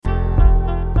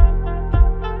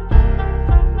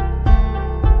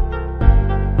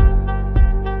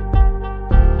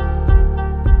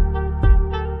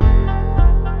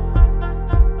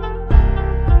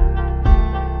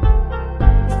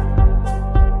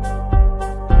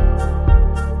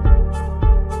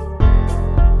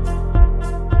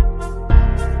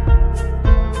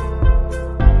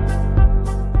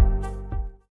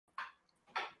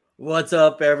What's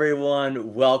up,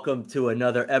 everyone? Welcome to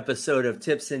another episode of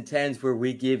Tips and Tens, where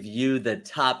we give you the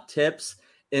top tips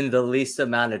in the least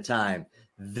amount of time.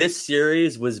 This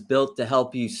series was built to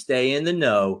help you stay in the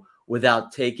know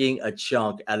without taking a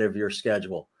chunk out of your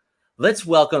schedule. Let's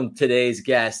welcome today's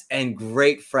guest and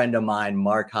great friend of mine,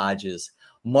 Mark Hodges.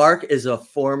 Mark is a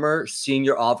former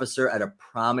senior officer at a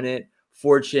prominent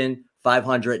Fortune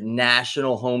 500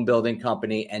 national home building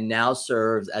company and now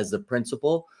serves as the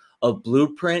principal of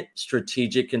Blueprint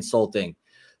Strategic Consulting.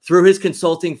 Through his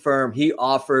consulting firm, he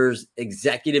offers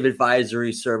executive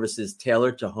advisory services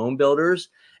tailored to home builders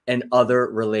and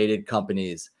other related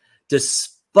companies.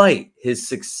 Despite his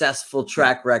successful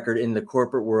track record in the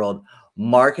corporate world,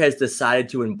 Mark has decided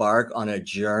to embark on a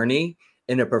journey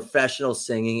into professional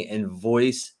singing and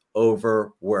voice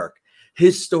over work.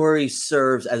 His story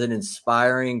serves as an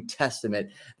inspiring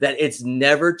testament that it's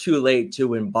never too late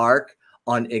to embark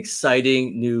on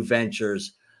exciting new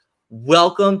ventures.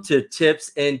 Welcome to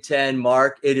Tips in 10,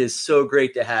 Mark. It is so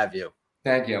great to have you.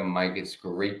 Thank you, Mike. It's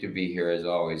great to be here as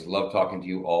always. Love talking to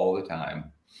you all the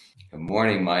time. Good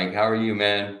morning, Mike. How are you,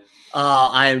 man?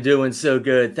 I am doing so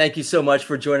good. Thank you so much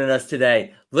for joining us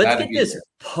today. Let's get this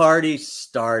party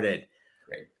started.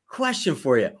 Great. Question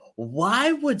for you.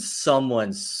 Why would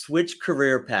someone switch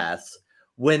career paths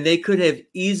when they could have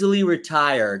easily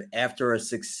retired after a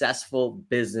successful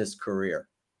business career?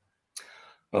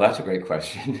 Well, that's a great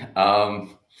question.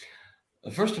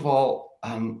 First of all,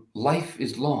 life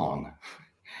is long.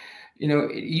 You know,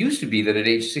 it used to be that at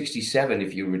age 67,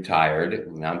 if you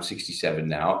retired, I'm 67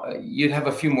 now, you'd have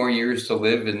a few more years to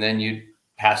live and then you'd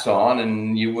pass on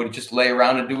and you would just lay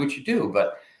around and do what you do.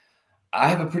 But I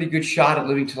have a pretty good shot at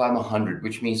living till I'm 100,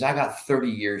 which means I got 30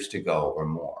 years to go or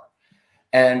more.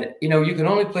 And, you know, you can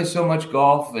only play so much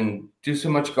golf and do so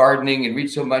much gardening and read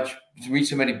so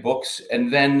many books.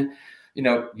 And then, you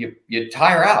know, you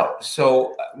tire out.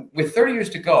 So with 30 years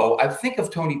to go, I think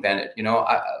of Tony Bennett. You know,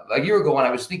 a year ago when I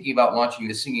was thinking about launching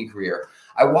the singing career,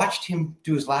 I watched him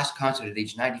do his last concert at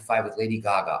age 95 with Lady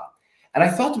Gaga. And I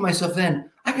thought to myself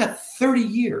then, I got 30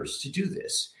 years to do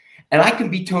this. And I can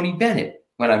be Tony Bennett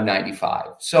when I'm 95.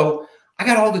 So I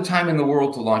got all the time in the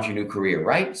world to launch a new career,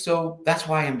 right? So that's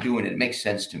why I'm doing it. It makes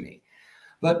sense to me.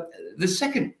 But the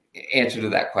second answer to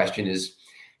that question is,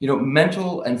 you know,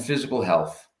 mental and physical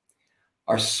health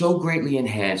are so greatly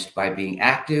enhanced by being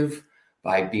active,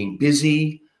 by being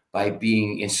busy, by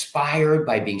being inspired,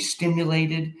 by being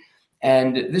stimulated.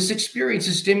 And this experience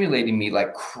is stimulating me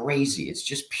like crazy. It's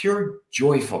just pure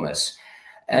joyfulness.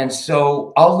 And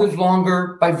so I'll live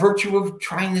longer by virtue of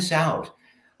trying this out.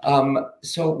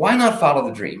 So why not follow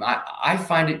the dream? I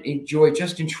find it joy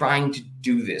just in trying to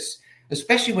do this,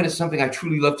 especially when it's something I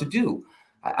truly love to do.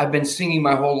 I've been singing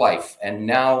my whole life, and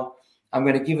now I'm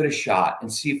going to give it a shot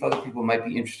and see if other people might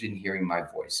be interested in hearing my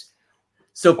voice.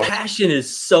 So passion is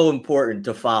so important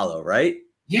to follow, right?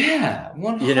 Yeah,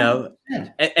 100%. You know,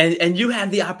 and you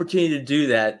have the opportunity to do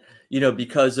that, you know,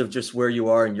 because of just where you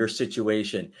are in your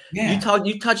situation. Yeah.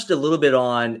 You touched a little bit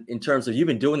on in terms of you've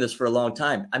been doing this for a long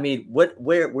time. I mean,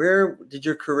 where did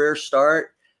your career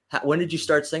start? When did you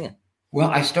start singing? Well,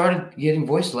 I started getting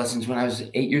voice lessons when I was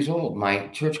 8 years old. My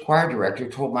church choir director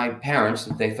told my parents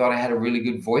that they thought I had a really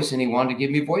good voice and he wanted to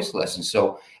give me voice lessons.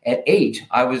 So at 8,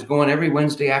 I was going every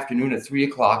Wednesday afternoon at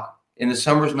 3:00 in the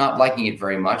summers, not liking it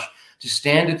very much, to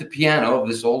stand at the piano of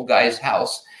this old guy's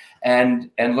house and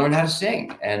learn how to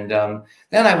sing. And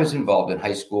then I was involved in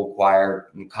high school choir,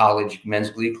 in college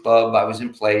men's glee club. I was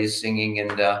in plays singing,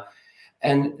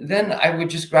 and then I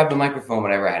would just grab the microphone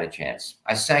whenever I had a chance.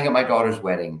 I sang at my daughter's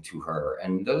wedding to her,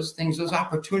 and those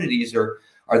opportunities are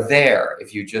there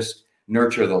if you just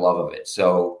nurture the love of it.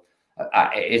 So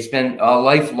it's been a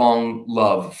lifelong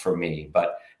love for me,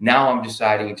 but now I'm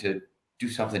deciding to do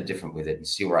something different with it and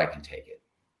see where I can take it.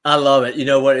 I love it. You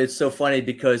know what? It's so funny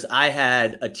because I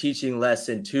had a teaching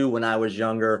lesson too when I was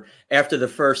younger. After the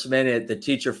first minute, the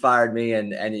teacher fired me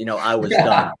and you know, I was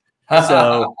done.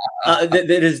 So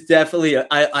that is definitely,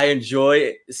 I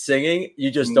enjoy singing. You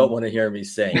just don't want to hear me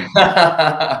sing.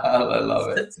 I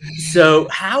love it. So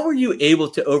how were you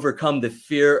able to overcome the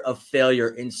fear of failure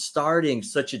in starting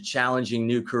such a challenging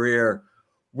new career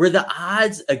where the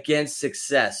odds against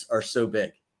success are so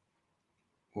big?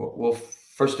 Well,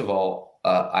 first of all,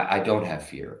 I don't have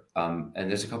fear. And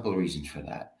there's a couple of reasons for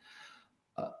that.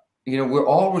 You know, we're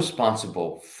all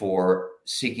responsible for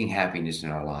seeking happiness in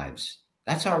our lives.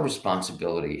 That's our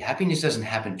responsibility. Happiness doesn't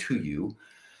happen to you.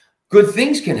 Good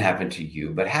things can happen to you,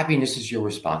 but happiness is your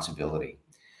responsibility.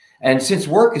 And since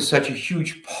work is such a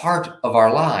huge part of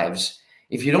our lives,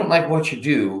 if you don't like what you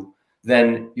do,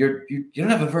 then you don't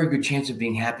have a very good chance of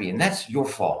being happy, and that's your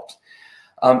fault.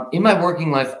 In my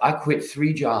working life, I quit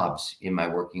 3 jobs in my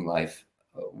working life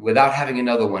without having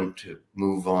another one to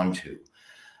move on to.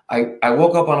 I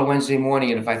woke up on a Wednesday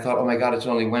morning, and if I thought, oh my God, it's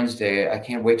only Wednesday, I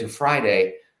can't wait till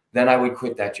Friday, then I would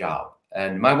quit that job.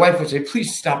 And my wife would say,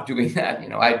 please stop doing that. You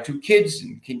know, I had 2 kids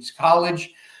in kids'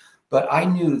 college, but I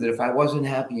knew that if I wasn't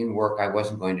happy in work, I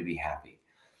wasn't going to be happy.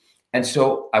 And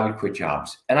so I would quit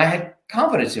jobs. And I had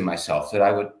confidence in myself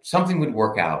that something would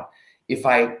work out. If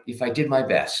I did my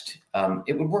best,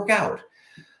 it would work out.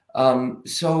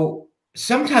 So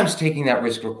sometimes taking that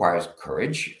risk requires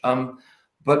courage.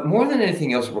 But more than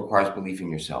anything else, it requires belief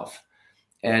in yourself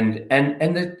and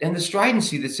the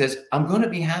stridency that says, I'm going to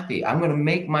be happy. I'm going to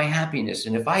make my happiness.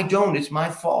 And if I don't, it's my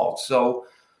fault. So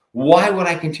why would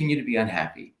I continue to be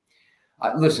unhappy?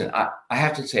 Listen, I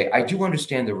have to say, I do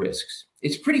understand the risks.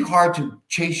 It's pretty hard to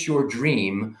chase your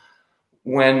dream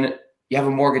when you have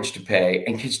a mortgage to pay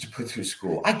and kids to put through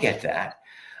school. I get that.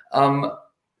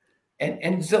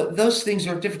 So those things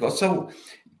are difficult. So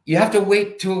you have to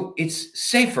wait till it's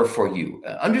safer for you.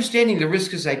 Understanding the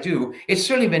risk as I do, it's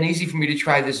certainly been easy for me to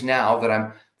try this now that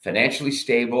I'm financially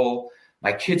stable,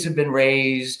 my kids have been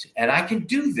raised, and I can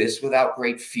do this without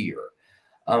great fear.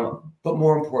 But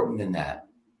more important than that,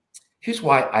 here's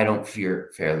why I don't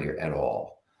fear failure at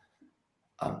all.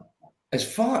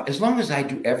 As long as I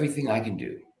do everything I can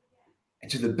do,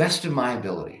 and to the best of my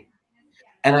ability,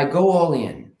 and I go all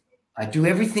in, I do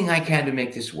everything I can to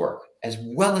make this work as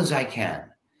well as I can,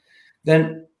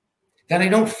 then I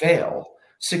don't fail.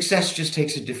 Success just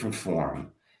takes a different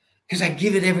form because I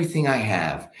give it everything I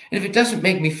have. And if it doesn't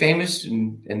make me famous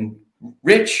and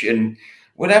rich and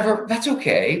whatever, that's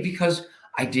okay, because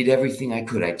I did everything I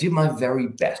could. I did my very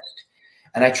best.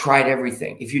 And I tried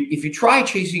everything. If you try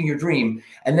chasing your dream,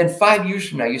 and then 5 years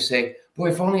from now you say, boy,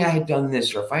 if only I had done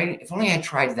this, or if only I had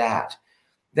tried that,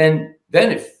 then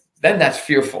that's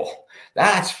fearful.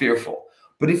 That's fearful.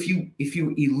 But if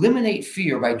you eliminate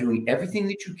fear by doing everything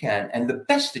that you can and the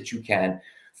best that you can,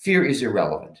 fear is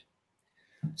irrelevant.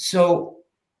 So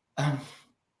I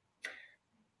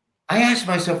asked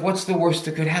myself, what's the worst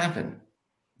that could happen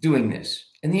doing this?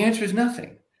 And the answer is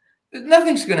nothing.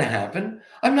 Nothing's going to happen.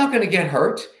 I'm not going to get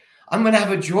hurt. I'm going to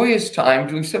have a joyous time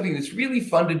doing something that's really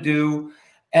fun to do.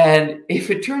 And if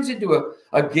it turns into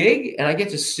a gig and I get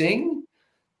to sing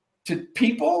to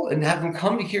people and have them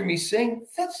come to hear me sing,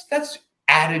 that's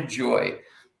added joy,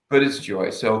 but it's joy.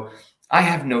 So I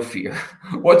have no fear.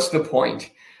 What's the point?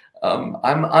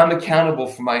 I'm accountable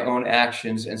for my own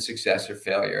actions and success or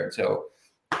failure. So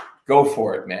go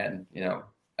for it, man. You know,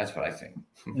 that's what I think.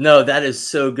 No, that is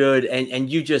so good. And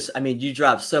you you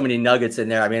dropped so many nuggets in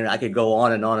there. I mean, I could go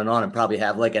on and on and on and probably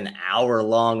have like an hour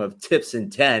long of tips in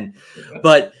 10.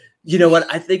 But you know what?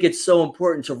 I think it's so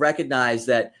important to recognize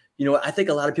that, you know, I think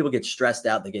a lot of people get stressed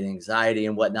out, they get anxiety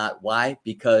and whatnot. Why?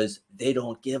 Because they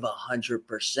don't give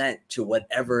 100% to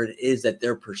whatever it is that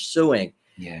they're pursuing.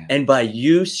 Yeah. And by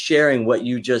you sharing what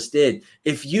you just did,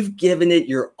 if you've given it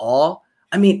your all,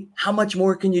 I mean, how much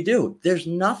more can you do? There's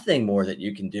nothing more that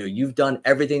you can do. You've done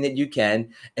everything that you can,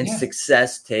 and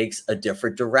success takes a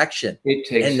different direction.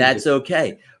 And that's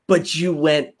okay. But you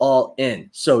went all in.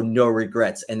 So no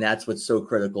regrets. And that's what's so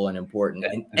critical and important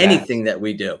in anything that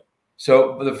we do.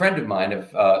 So with a friend of mine,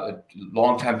 a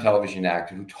longtime television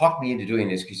actor who talked me into doing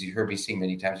this because he heard me sing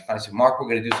many times, I said, Mark, we're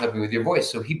going to do something with your voice.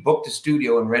 So he booked a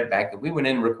studio in Red Bank, and we went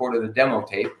in and recorded a demo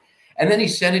tape. And then he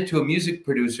sent it to a music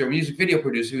video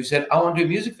producer who said, I want to do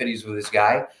music videos with this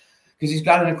guy because he's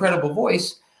got an incredible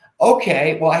voice.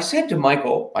 Okay, well, I said to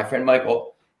Michael, my friend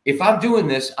Michael, if I'm doing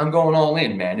this, I'm going all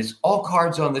in, man. It's all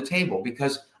cards on the table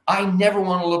because I never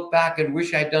want to look back and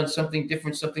wish I'd done something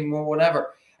different, something more,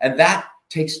 whatever. And that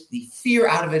takes the fear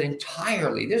out of it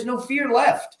entirely. There's no fear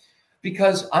left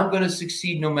because I'm going to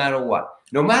succeed no matter what.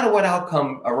 No matter what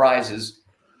outcome arises,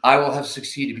 I will have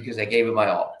succeeded because I gave it my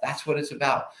all. That's what it's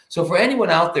about. So for anyone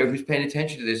out there who's paying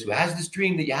attention to this, who has this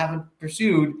dream that you haven't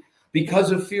pursued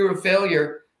because of fear of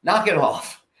failure, knock it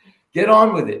off. Get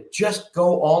on with it. Just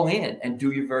go all in and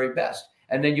do your very best.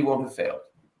 And then you won't have failed.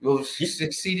 You'll have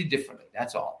succeeded differently.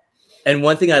 That's all. And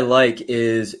one thing I like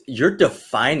is you're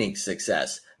defining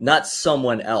success, not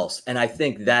someone else. And I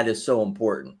think that is so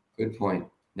important. Good point.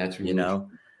 That's really, you know,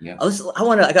 yeah.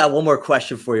 I got one more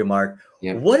question for you, Mark.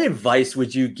 Yeah. What advice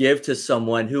would you give to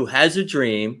someone who has a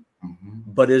dream,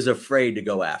 but is afraid to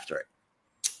go after it?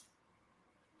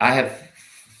 I have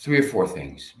 3 or 4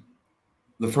 things.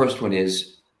 The first one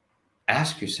is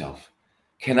ask yourself,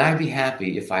 can I be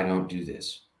happy if I don't do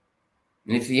this?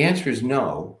 And if the answer is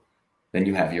no, then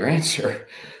you have your answer.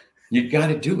 You got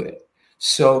to do it.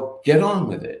 So get on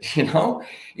with it. You know,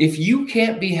 if you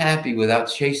can't be happy without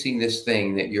chasing this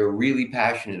thing that you're really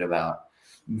passionate about,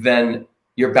 then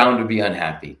you're bound to be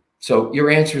unhappy. So your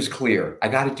answer is clear. I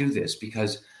got to do this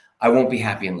because I won't be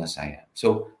happy unless I am.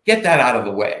 So get that out of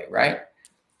the way, right?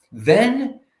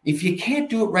 Then if you can't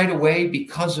do it right away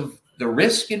because of the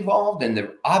risk involved and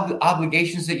the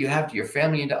obligations that you have to your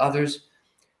family and to others,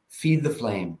 feed the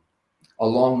flame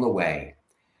along the way.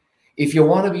 If you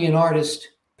want to be an artist,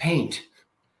 paint.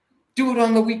 Do it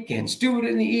on the weekends. Do it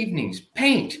in the evenings.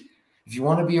 Paint. If you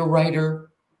want to be a writer,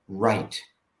 write.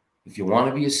 If you want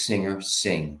to be a singer,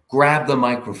 sing. Grab the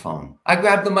microphone. I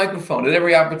grab the microphone at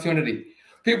every opportunity.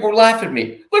 People laugh at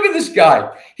me. Look at this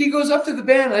guy. He goes up to the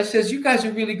band and I says, you guys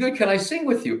are really good. Can I sing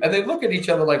with you? And they look at each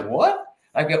other like, what?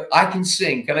 I go, I can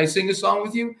sing. Can I sing a song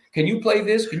with you? Can you play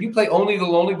this? Can you play Only the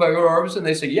Lonely by Roy Orbison?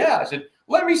 They say, yeah. I said,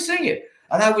 let me sing it.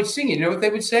 And I would sing it. You know what they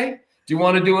would say? Do you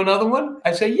want to do another one?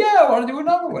 I say, yeah, I want to do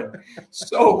another one.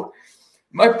 So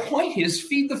my point is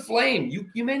feed the flame.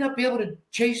 You may not be able to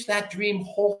chase that dream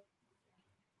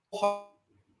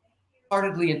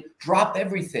wholeheartedly and drop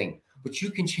everything, but you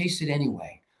can chase it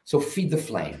anyway. So feed the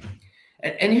flame.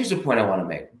 And here's the point I want to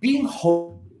make. Being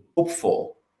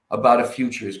hopeful about a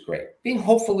future is great. Being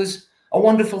hopeful is a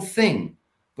wonderful thing,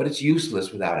 but it's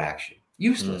useless without action.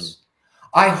 Useless.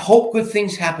 I hope good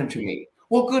things happen to me.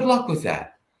 Well, good luck with that.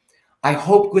 I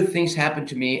hope good things happen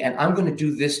to me, and I'm going to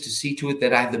do this to see to it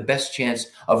that I have the best chance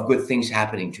of good things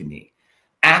happening to me.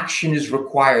 Action is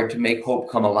required to make hope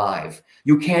come alive.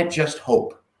 You can't just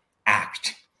hope.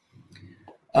 Act.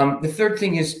 The third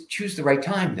thing is choose the right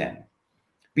time then.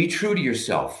 Be true to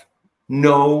yourself.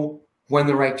 Know when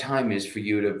the right time is for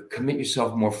you to commit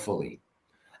yourself more fully.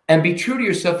 And be true to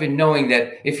yourself in knowing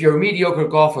that if you're a mediocre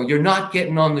golfer, you're not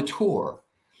getting on the tour.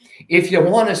 If you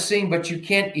want to sing, but you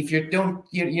can't, if you're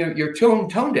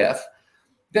tone deaf,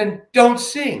 then don't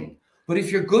sing. But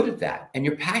if you're good at that and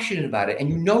you're passionate about it and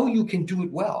you know you can do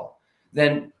it well,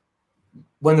 then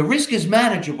when the risk is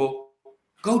manageable,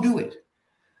 go do it.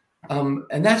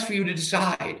 And that's for you to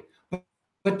decide.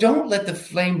 But don't let the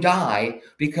flame die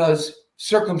because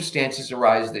circumstances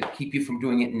arise that keep you from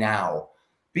doing it now.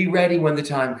 Be ready when the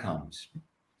time comes.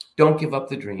 Don't give up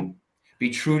the dream.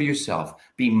 Be true to yourself.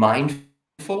 Be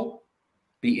mindful.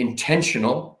 Be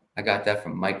intentional. I got that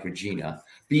from Mike Regina.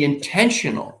 Be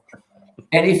intentional.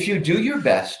 And if you do your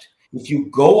best, if you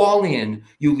go all in,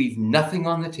 you leave nothing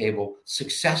on the table.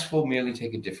 Success will merely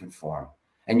take a different form,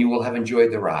 and you will have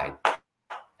enjoyed the ride.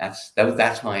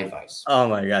 That's my advice. Oh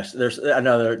my gosh. There's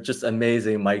another just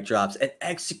amazing mic drops, and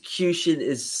execution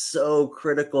is so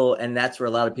critical. And that's where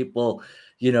a lot of people,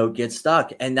 get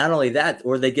stuck. And not only that,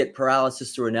 or they get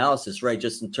paralysis through analysis, right?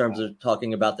 Just in terms of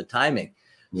talking about the timing.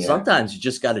 Yeah. Sometimes you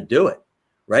just got to do it,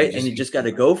 right? And you just got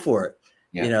to go for it.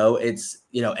 Yeah.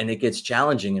 And it gets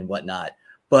challenging and whatnot.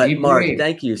 But Mark,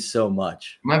 thank you so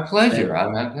much. My pleasure.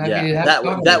 I'm happy to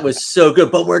have that was so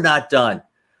good, but we're not done.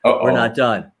 Uh-oh. We're not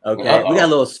done. Okay. Uh-oh. We got a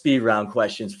little speed round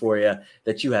questions for you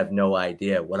that you have no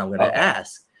idea what I'm going to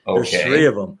ask. Okay. There's 3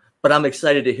 of them, but I'm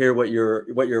excited to hear what your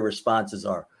responses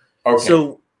are. Okay.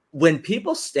 So when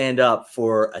people stand up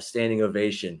for a standing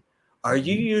ovation, are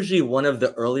you usually one of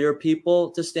the earlier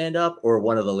people to stand up or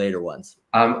one of the later ones?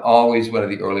 I'm always one of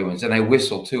the early ones, and I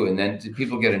whistle too, and then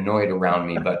people get annoyed around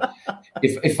me. But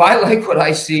if I like what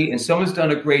I see and someone's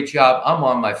done a great job, I'm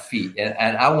on my feet,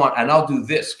 and I'll do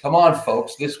this. Come on,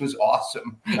 folks, this was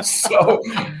awesome. So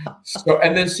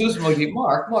and then Susan will get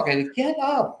Mark, I said, get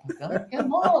up,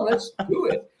 come on, let's do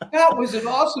it. That was an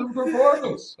awesome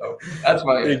performance. So that's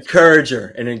my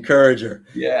answer. An encourager.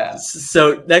 Yeah.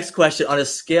 So next question: on a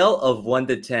scale of 1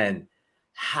 to 10,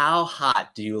 how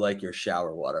hot do you like your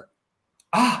shower water?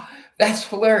 That's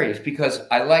hilarious because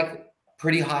I like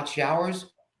pretty hot showers,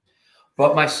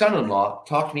 but my son-in-law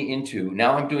talked me into,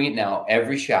 now I'm doing it now,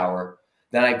 every shower,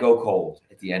 then I go cold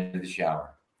at the end of the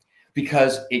shower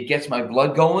because it gets my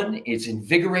blood going, it's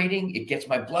invigorating, it gets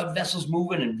my blood vessels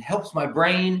moving and helps my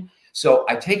brain. So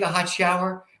I take a hot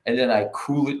shower and then I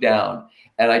cool it down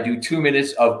and I do 2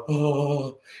 minutes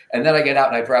of, and then I get out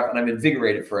and I drop and I'm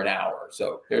invigorated for an hour.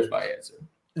 So there's my answer.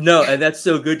 No, and that's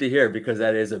so good to hear because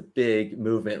that is a big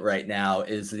movement right now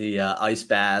is the ice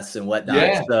baths and whatnot.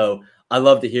 Yeah. So I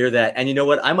love to hear that. And you know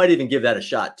what? I might even give that a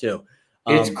shot too.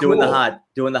 It's cool.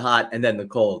 Doing the hot and then the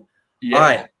cold. Yeah. All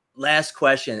right. Last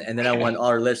question. And then I want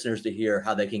our listeners to hear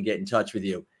how they can get in touch with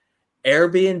you.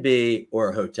 Airbnb or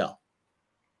a hotel?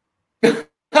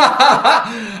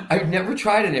 I've never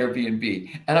tried an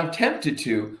Airbnb and I'm tempted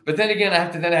to, but then again, I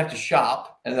have to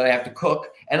shop and then I have to cook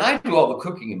and I do all the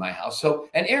cooking in my house. So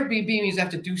an Airbnb means I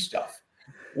have to do stuff.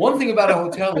 One thing about a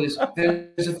hotel is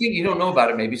there's a thing you don't know about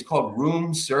it. Maybe it's called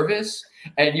room service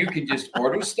and you can just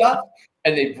order stuff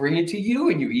and they bring it to you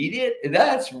and you eat it. And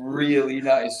that's really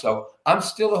nice. So I'm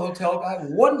still a hotel guy.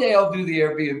 One day I'll do the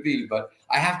Airbnb, but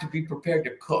I have to be prepared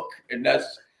to cook. And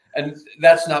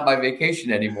that's not my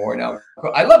vacation anymore. Now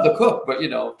I love to cook, but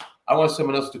I want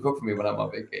someone else to cook for me when I'm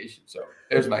on vacation. So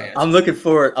there's my answer. I'm looking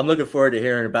forward to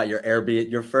hearing about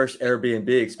your first Airbnb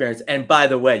experience. And by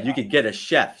the way, you could get a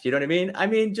chef. You know what I mean? I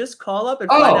mean, just call up and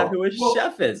find out who a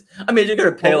chef is. I mean, you're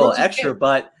going to pay a little extra,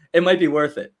 but it might be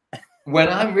worth it. When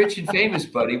I'm rich and famous,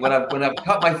 buddy, when I've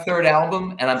cut my third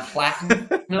album and I'm platinum,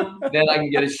 then I can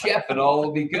get a chef and all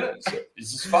will be good. So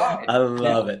this is fine. I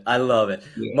love it. I love it.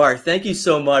 Yeah. Mark, thank you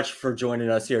so much for joining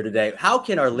us here today. How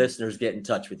can our listeners get in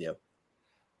touch with you?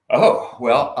 Oh,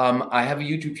 well, I have a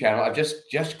YouTube channel. I've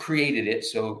just created it,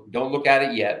 so don't look at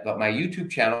it yet. But my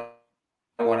YouTube channel,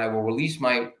 when I will release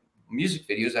my music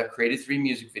videos, I've created 3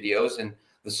 music videos, and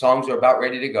the songs are about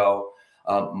ready to go.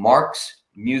 Mark's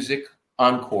Music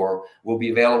Encore will be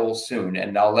available soon,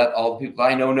 and I'll let all the people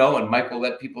I know, and Mike will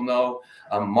let people know.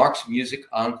 Mark's Music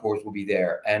Encores will be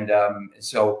there, and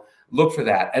so look for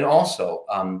that. And also,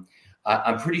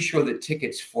 I'm pretty sure that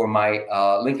tickets for my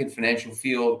Lincoln Financial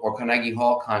Field or Carnegie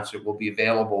Hall concert will be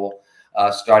available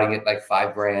starting at like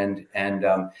 $5,000. And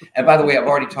by the way, I've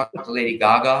already talked to Lady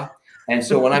Gaga, and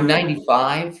so when I'm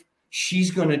 95, she's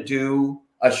going to do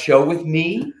a show with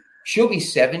me. She'll be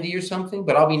 70 or something,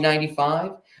 but I'll be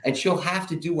 95. And she'll have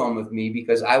to do one with me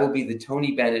because I will be the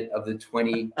Tony Bennett of the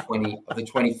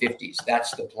 2050s.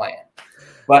 That's the plan.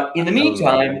 But in the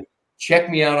meantime,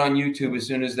 check me out on YouTube as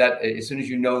soon as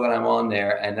you know that I'm on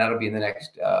there, and that'll be in the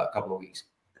next couple of weeks.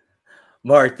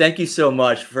 Mark, thank you so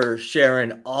much for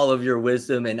sharing all of your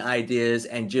wisdom and ideas,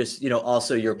 and just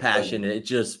also your passion. It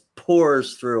just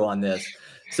pours through on this.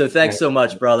 So thanks so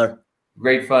much, brother.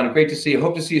 Great fun. Great to see you.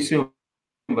 Hope to see you soon,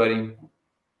 buddy.